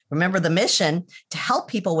Remember, the mission to help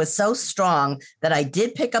people was so strong that I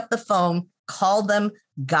did pick up the phone, called them,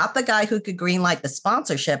 got the guy who could greenlight the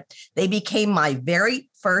sponsorship. They became my very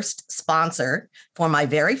first sponsor for my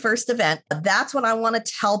very first event. That's what I want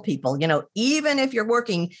to tell people. Even if you're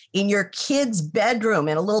working in your kid's bedroom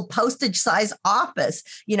in a little postage size office,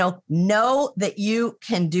 know that you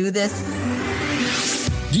can do this.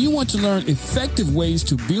 Do you want to learn effective ways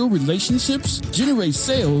to build relationships, generate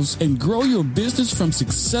sales, and grow your business from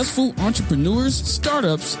successful entrepreneurs,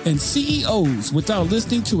 startups, and CEOs without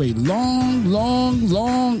listening to a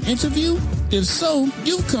long interview? If so,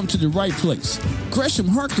 you've come to the right place. Gresham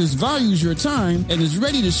Harkless values your time and is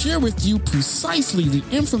ready to share with you precisely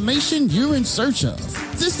the information you're in search of.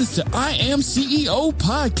 This is the I Am CEO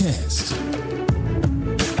podcast.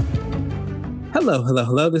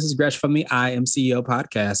 Hello. This is Gresh from the I Am CEO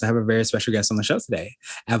podcast. I have a very special guest on the show today.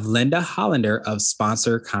 I have Linda Hollander of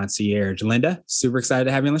Sponsor Concierge. Linda, super excited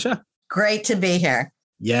to have you on the show. Great to be here.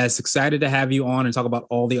 Yes, excited to have you on and talk about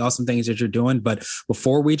all the awesome things that you're doing. But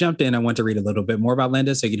before we jumped in, I want to read a little bit more about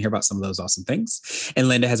Linda so you can hear about some of those awesome things. And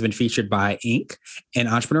Linda has been featured by Inc. and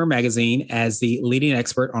Entrepreneur Magazine as the leading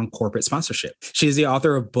expert on corporate sponsorship. She is the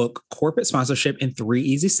author of book Corporate Sponsorship in 3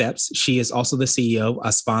 Easy Steps. She is also the CEO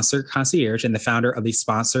of Sponsor Concierge and the founder of the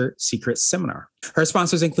Sponsor Secret Seminar. Her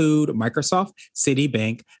sponsors include Microsoft,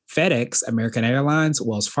 Citibank, FedEx, American Airlines,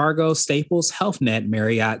 Wells Fargo, Staples, Health Net,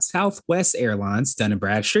 Marriott, Southwest Airlines, Dun &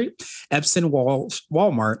 Bradstreet, Epson,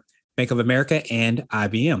 Walmart, Bank of America, and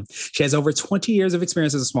IBM. She has over 20 years of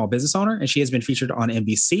experience as a small business owner, and she has been featured on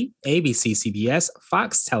NBC, ABC, CBS,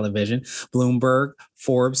 Fox Television, Bloomberg,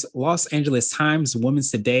 Forbes, Los Angeles Times,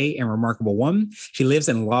 Women's Today, and Remarkable Woman. She lives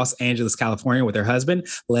in Los Angeles, California with her husband,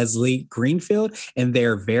 Leslie Greenfield, and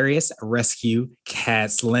their various rescue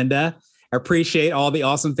cats. Linda, I appreciate all the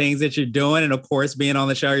awesome things that you're doing. And of course, being on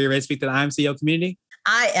the show, you're ready to speak to the IMCO community?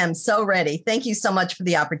 I am so ready. Thank you so much for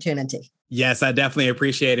the opportunity. Yes, I definitely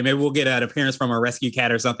appreciate it. Maybe we'll get an appearance from a rescue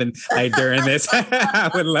cat or something during this. I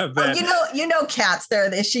would love that. Cats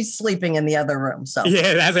there. She's sleeping in the other room. So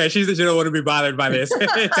yeah, that's right. She don't want to be bothered by this.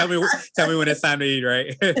 tell me when it's time to eat,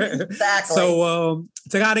 right? Exactly. So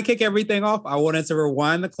to kind of kick everything off, I wanted to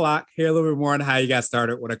rewind the clock, hear a little bit more on how you got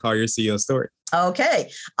started. What I call your CEO story. Okay.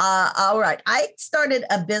 All right. I started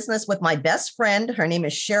a business with my best friend. Her name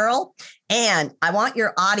is Cheryl. And I want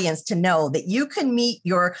your audience to know that you can meet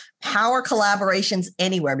your power collaborations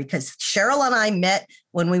anywhere, because Cheryl and I met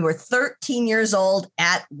when we were 13 years old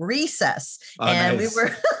at recess. And nice. We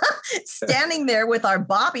were standing there with our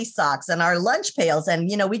bobby socks and our lunch pails. And,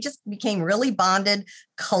 we just became really bonded,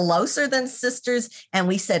 closer than sisters. And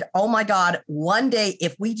we said, oh my God, one day,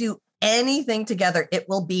 if we do anything together, it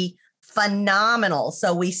will be phenomenal.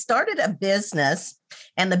 So we started a business,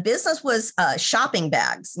 and the business was shopping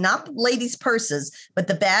bags, not ladies' purses, but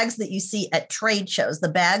the bags that you see at trade shows, the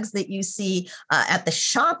bags that you see at the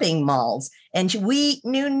shopping malls. And we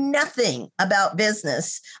knew nothing about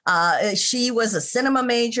business. She was a cinema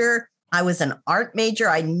major. I was an art major.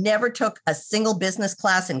 I never took a single business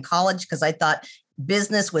class in college because I thought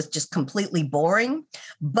business was just completely boring.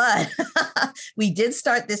 But we did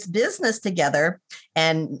start this business together.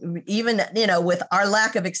 And even, with our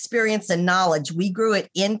lack of experience and knowledge, we grew it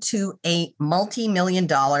into a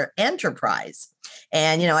multi-million-dollar enterprise.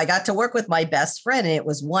 And, I got to work with my best friend, and it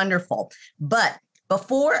was wonderful. But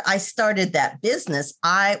before I started that business,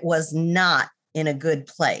 I was not in a good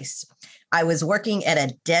place. I was working at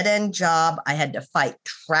a dead-end job. I had to fight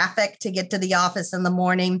traffic to get to the office in the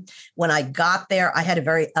morning. When I got there, I had a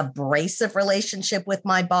very abrasive relationship with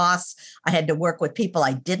my boss. I had to work with people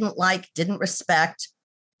I didn't like, didn't respect.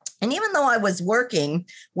 And even though I was working,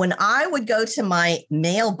 when I would go to my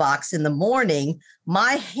mailbox in the morning,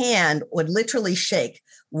 my hand would literally shake.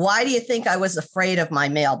 Why do you think I was afraid of my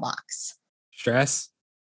mailbox? Stress?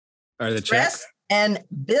 Or the Stress? check? And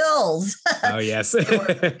bills. Oh, yes. There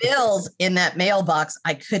were bills in that mailbox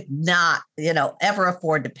I could not, ever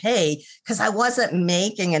afford to pay because I wasn't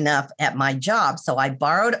making enough at my job. So I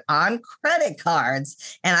borrowed on credit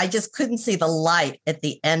cards, and I just couldn't see the light at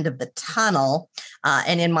the end of the tunnel.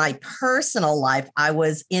 And in my personal life, I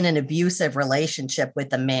was in an abusive relationship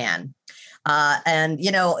with a man. And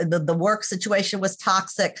the work situation was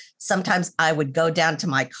toxic. Sometimes I would go down to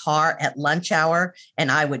my car at lunch hour and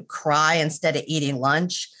I would cry instead of eating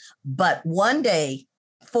lunch. But one day,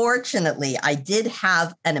 fortunately, I did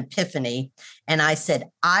have an epiphany, and I said,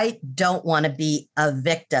 I don't want to be a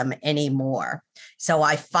victim anymore. So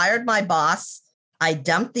I fired my boss. I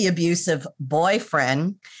dumped the abusive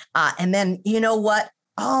boyfriend. And then, you know what?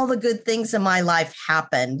 All the good things in my life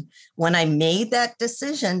happened when I made that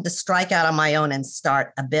decision to strike out on my own and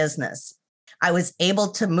start a business. I was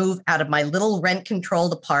able to move out of my little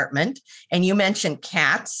rent-controlled apartment. And you mentioned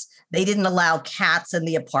cats. They didn't allow cats in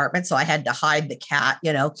the apartment, so I had to hide the cat,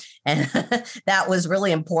 and that was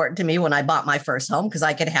really important to me when I bought my first home because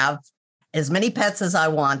I could have as many pets as I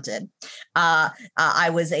wanted. I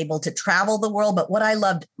was able to travel the world, but what I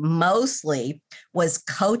loved mostly was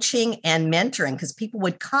coaching and mentoring because people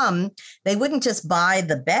would come, they wouldn't just buy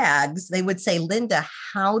the bags. They would say, Linda,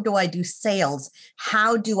 how do I do sales?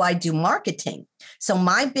 How do I do marketing? So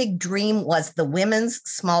my big dream was the Women's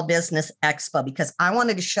Small Business Expo because I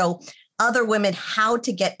wanted to show other women how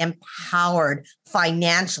to get empowered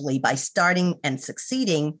financially by starting and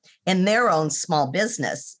succeeding in their own small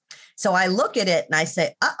business. So I look at it and I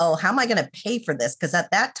say, how am I going to pay for this? Because at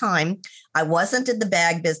that time, I wasn't in the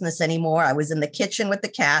bag business anymore. I was in the kitchen with the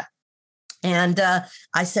cat. And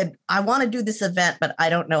I said, I want to do this event, but I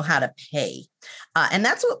don't know how to pay. And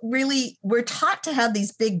that's what really, we're taught to have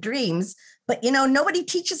these big dreams. But, nobody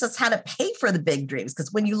teaches us how to pay for the big dreams,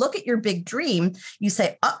 because when you look at your big dream, you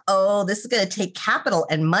say, this is going to take capital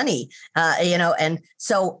and money, And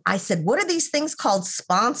so I said, what are these things called?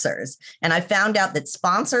 Sponsors. And I found out that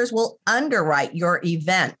sponsors will underwrite your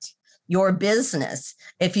event, your business.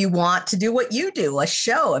 If you want to do what you do, a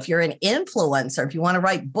show, if you're an influencer, if you want to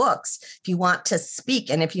write books, if you want to speak,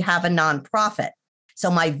 and if you have a nonprofit.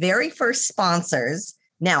 So my very first sponsors,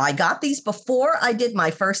 now, I got these before I did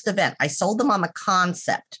my first event. I sold them on the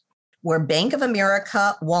concept. Were Bank of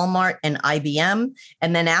America, Walmart, and IBM.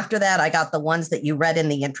 And then after that, I got the ones that you read in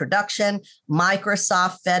the introduction: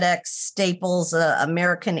 Microsoft, FedEx, Staples,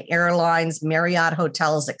 American Airlines, Marriott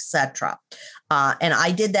Hotels, etc. And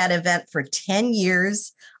I did that event for 10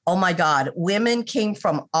 years. Oh my God, women came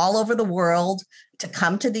from all over the world to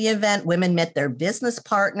come to the event. Women met their business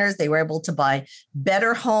partners. They were able to buy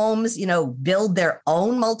better homes, build their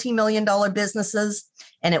own multi-million-dollar businesses.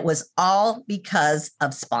 And it was all because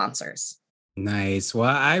of sponsors. Nice. Well,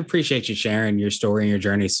 I appreciate you sharing your story and your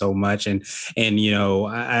journey so much. And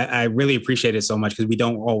I really appreciate it so much because we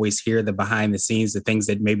don't always hear the behind the scenes, the things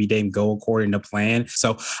that maybe didn't go according to plan.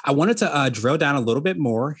 So I wanted to drill down a little bit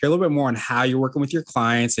more, hear a little bit more on how you're working with your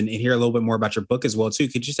clients and hear a little bit more about your book as well, too.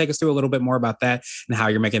 Could you take us through a little bit more about that and how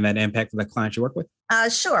you're making that impact for the clients you work with?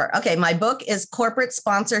 Sure. Okay. My book is Corporate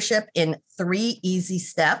Sponsorship in 3 Easy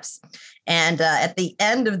Steps. And at the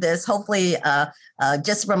end of this, hopefully,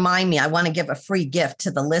 just remind me, I want to give a free gift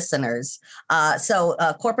to the listeners. So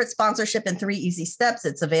Corporate Sponsorship in 3 Easy Steps,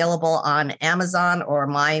 it's available on Amazon or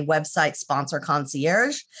my website, Sponsor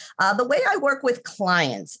Concierge. The way I work with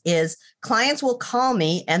clients is clients will call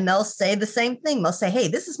me and they'll say the same thing. They'll say, hey,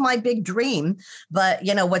 this is my big dream, but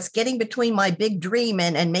what's getting between my big dream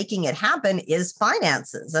and making it happen is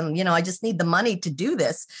finances. And, I just need the money to do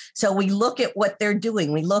this. So we look at what they're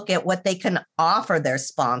doing. We look at what they can offer their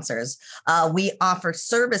sponsors. We offer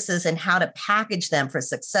services and how to package them for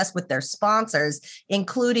success with their sponsors,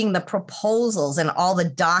 including the proposals and all the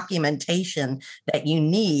documentation that you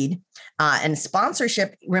need. And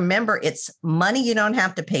sponsorship, remember, it's money you don't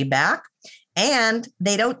have to pay back. And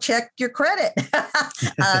they don't check your credit.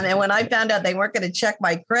 And when I found out they weren't going to check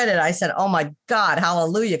my credit, I said, oh my God,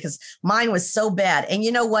 hallelujah, because mine was so bad. And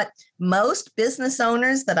you know what? Most business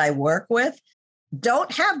owners that I work with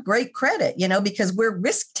don't have great credit, because we're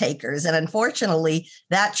risk takers. And unfortunately,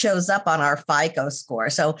 that shows up on our FICO score.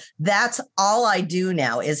 So that's all I do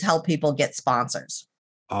now is help people get sponsors.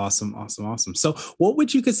 Awesome. So what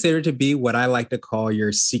would you consider to be what I like to call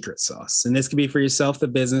your secret sauce? And this could be for yourself, the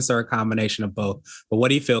business, or a combination of both. But what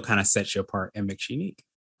do you feel kind of sets you apart and makes you unique?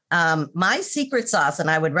 My secret sauce, and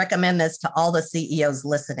I would recommend this to all the CEOs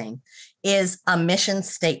listening, is a mission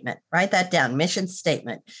statement. Write that down, mission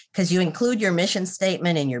statement, because you include your mission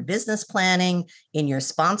statement in your business planning, in your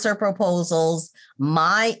sponsor proposals.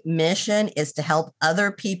 My mission is to help other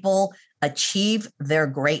people achieve their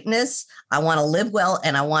greatness. I want to live well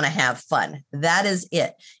and I want to have fun. That is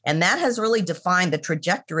it. And that has really defined the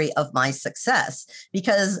trajectory of my success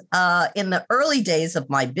because in the early days of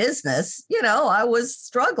my business, I was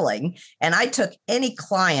struggling and I took any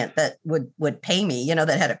client that would pay me,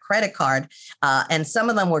 that had a credit card. And some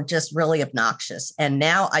of them were just really obnoxious. And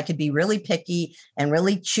now I could be really picky and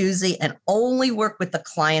really choosy and only work with the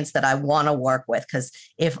clients that I want to work with. Because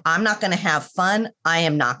if I'm not going to have fun, I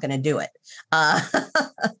am not going to do it.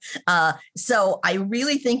 So I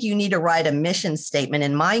really think you need to write a mission statement.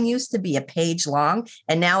 And mine used to be a page long,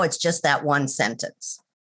 and now it's just that one sentence.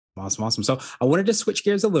 Awesome. So I wanted to switch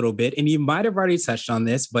gears a little bit, and you might have already touched on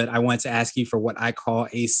this, but I want to ask you for what I call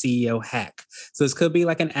a CEO hack. So this could be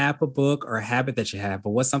like an app, a book, or a habit that you have, but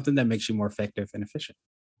what's something that makes you more effective and efficient?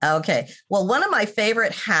 Okay. Well, one of my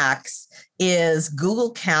favorite hacks is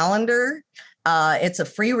Google Calendar. It's a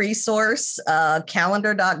free resource,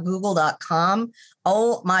 calendar.google.com.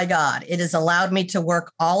 Oh my God, it has allowed me to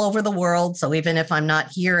work all over the world. So even if I'm not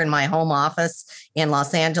here in my home office in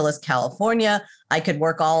Los Angeles, California, I could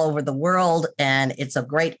work all over the world. And it's a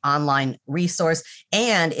great online resource.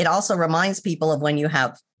 And it also reminds people of when you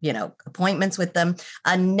have, appointments with them.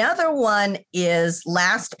 Another one is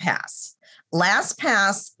LastPass.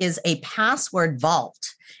 LastPass is a password vault.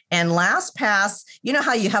 And LastPass, you know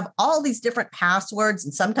how you have all these different passwords,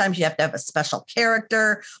 and sometimes you have to have a special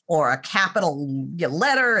character or a capital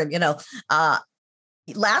letter, and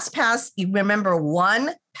LastPass, you remember one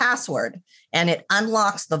password and it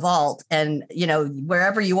unlocks the vault. And,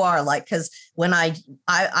 wherever you are, like, because when I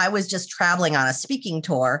was just traveling on a speaking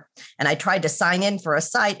tour and I tried to sign in for a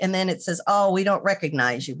site, and then it says, oh, we don't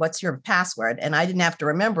recognize you. What's your password? And I didn't have to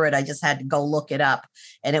remember it. I just had to go look it up,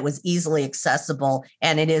 and it was easily accessible,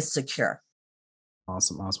 and it is secure.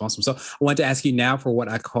 Awesome. So I want to ask you now for what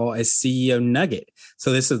I call a CEO nugget.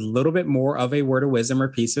 So this is a little bit more of a word of wisdom or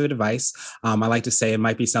piece of advice. I like to say it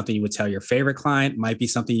might be something you would tell your favorite client, might be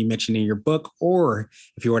something you mentioned in your book, or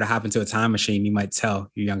if you were to hop into a time machine, you might tell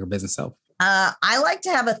your younger business self. I like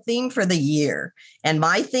to have a theme for the year. And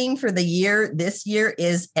my theme for the year this year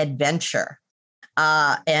is adventure.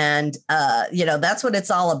 That's what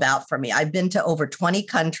it's all about for me. I've been to over 20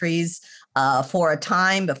 countries. For a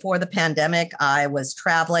time before the pandemic, I was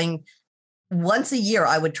traveling once a year.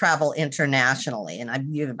 I would travel internationally, and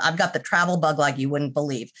I've got the travel bug like you wouldn't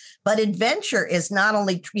believe. But adventure is not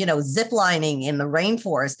only, ziplining in the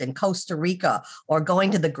rainforest in Costa Rica or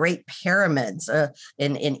going to the Great Pyramids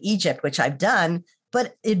in Egypt, which I've done.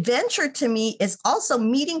 But adventure to me is also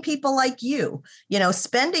meeting people like you,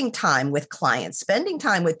 spending time with clients, spending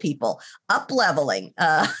time with people, up-leveling,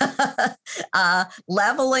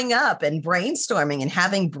 leveling up and brainstorming and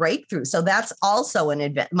having breakthroughs. So that's also an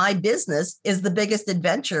adventure. My business is the biggest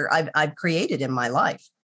adventure I've created in my life.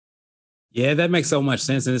 Yeah, that makes so much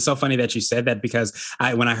sense. And it's so funny that you said that, because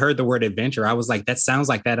when I heard the word adventure, I was like, that sounds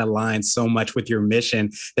like that aligns so much with your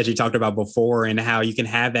mission that you talked about before, and how you can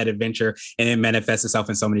have that adventure and it manifests itself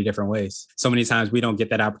in so many different ways. So many times we don't get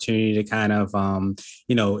that opportunity to kind of,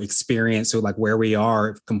 experience like where we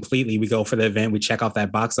are completely. We go for the event, we check off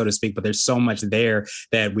that box, so to speak, but there's so much there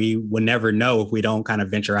that we will never know if we don't kind of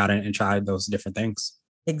venture out and try those different things.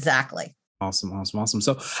 Exactly. Awesome.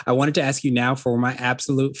 So I wanted to ask you now for my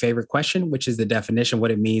absolute favorite question, which is the definition, what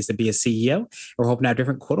it means to be a CEO. We're hoping to have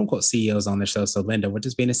different quote unquote CEOs on the show. So Linda, what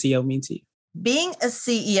does being a CEO mean to you? Being a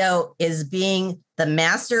CEO is being the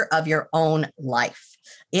master of your own life.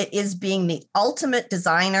 It is being the ultimate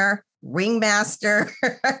designer, ringmaster,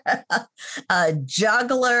 a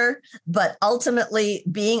juggler, but ultimately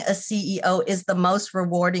being a CEO is the most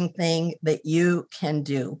rewarding thing that you can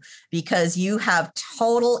do, because you have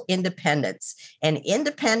total independence, and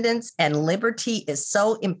independence and liberty is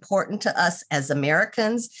so important to us as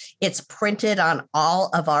Americans. It's printed on all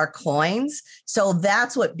of our coins. So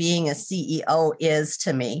that's what being a CEO is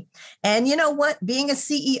to me. And you know what? Being a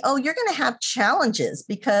CEO, you're going to have challenges,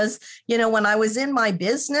 because, when I was in my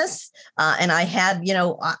business, and I had,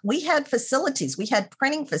 we had facilities, we had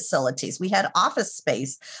printing facilities, we had office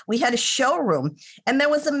space, we had a showroom, and there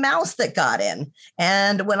was a mouse that got in.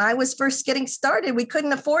 And when I was first getting started, we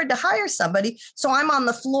couldn't afford to hire somebody. So I'm on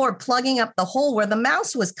the floor plugging up the hole where the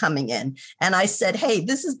mouse was coming in. And I said, hey,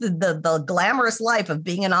 this is the glamorous life of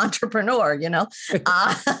being an entrepreneur,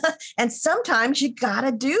 and sometimes you got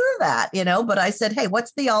to do that, but I said, hey,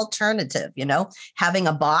 what's the alternative? Having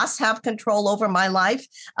a boss have control over my life,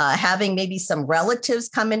 having maybe some relatives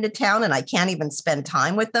come into town and I can't even spend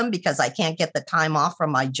time with them because I can't get the time off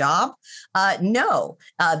from my job. No,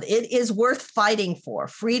 it is worth fighting for.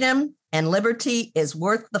 Freedom and liberty is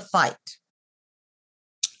worth the fight.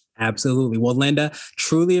 Absolutely. Well, Linda,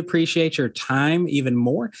 truly appreciate your time even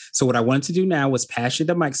more. So what I wanted to do now was pass you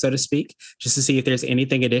the mic, so to speak, just to see if there's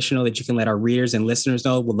anything additional that you can let our readers and listeners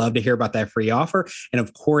know. We'd love to hear about that free offer. And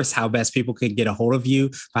of course, how best people could get a hold of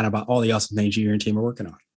you, find out about all the awesome things you and your team are working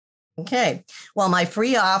on. Okay. Well, my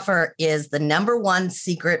free offer is the number one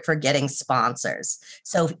secret for getting sponsors.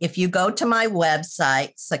 So if you go to my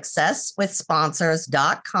website,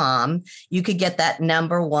 successwithsponsors.com, you could get that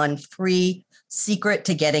number one free secret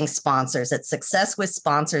to getting sponsors at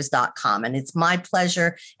successwithsponsors.com. And it's my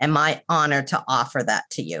pleasure and my honor to offer that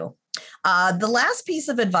to you. The last piece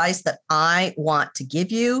of advice that I want to give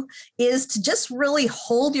you is to just really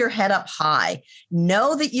hold your head up high.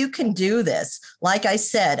 Know that you can do this. Like I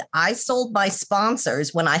said, I sold my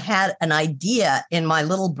sponsors when I had an idea in my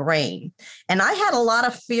little brain, and I had a lot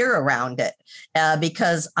of fear around it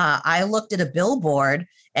because I looked at a billboard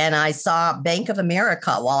and I saw Bank of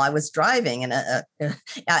America while I was driving, and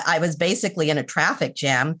I was basically in a traffic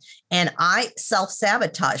jam, and I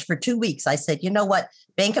self-sabotaged for 2 weeks. I said, you know what?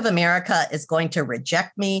 Bank of America is going to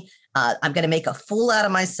reject me. I'm going to make a fool out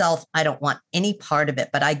of myself. I don't want any part of it.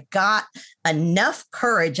 But I got enough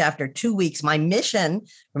courage after 2 weeks. My mission,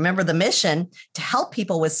 remember the mission, to help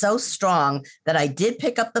people was so strong that I did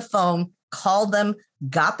pick up the phone, called them,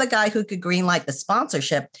 got the guy who could greenlight the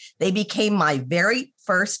sponsorship. They became my very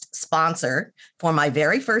first sponsor for my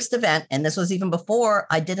very first event. And this was even before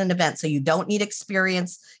I did an event. So you don't need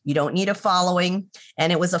experience. You don't need a following.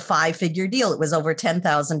 And it was a 5-figure deal. It was over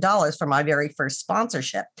 $10,000 for my very first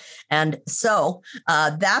sponsorship. And so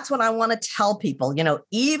that's what I want to tell people,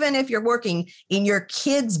 even if you're working in your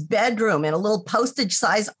kid's bedroom in a little postage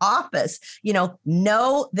size office,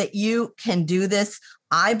 know that you can do this.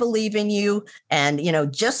 I believe in you, and,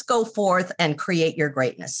 just go forth and create your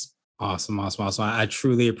greatness. Awesome. I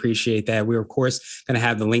truly appreciate that. We're, of course, going to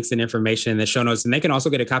have the links and information in the show notes, and they can also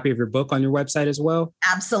get a copy of your book on your website as well.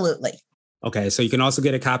 Absolutely. Okay. So you can also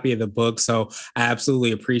get a copy of the book. So I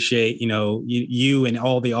absolutely appreciate, you and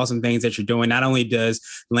all the awesome things that you're doing. Not only does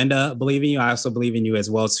Linda believe in you, I also believe in you as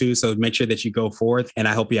well, too. So make sure that you go forth, and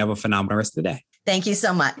I hope you have a phenomenal rest of the day. Thank you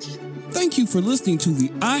so much. Thank you for listening to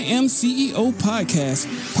the I Am CEO podcast,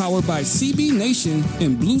 powered by CB Nation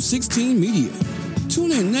and Blue 16 Media.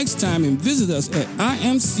 Tune in next time and visit us at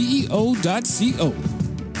imceo.co.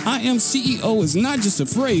 I Am CEO is not just a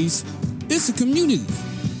phrase, it's a community.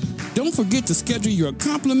 Don't forget to schedule your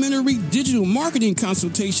complimentary digital marketing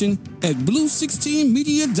consultation at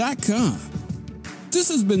blue16media.com. This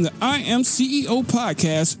has been the I Am CEO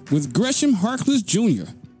podcast with Gresham Harkless Jr.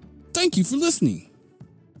 Thank you for listening.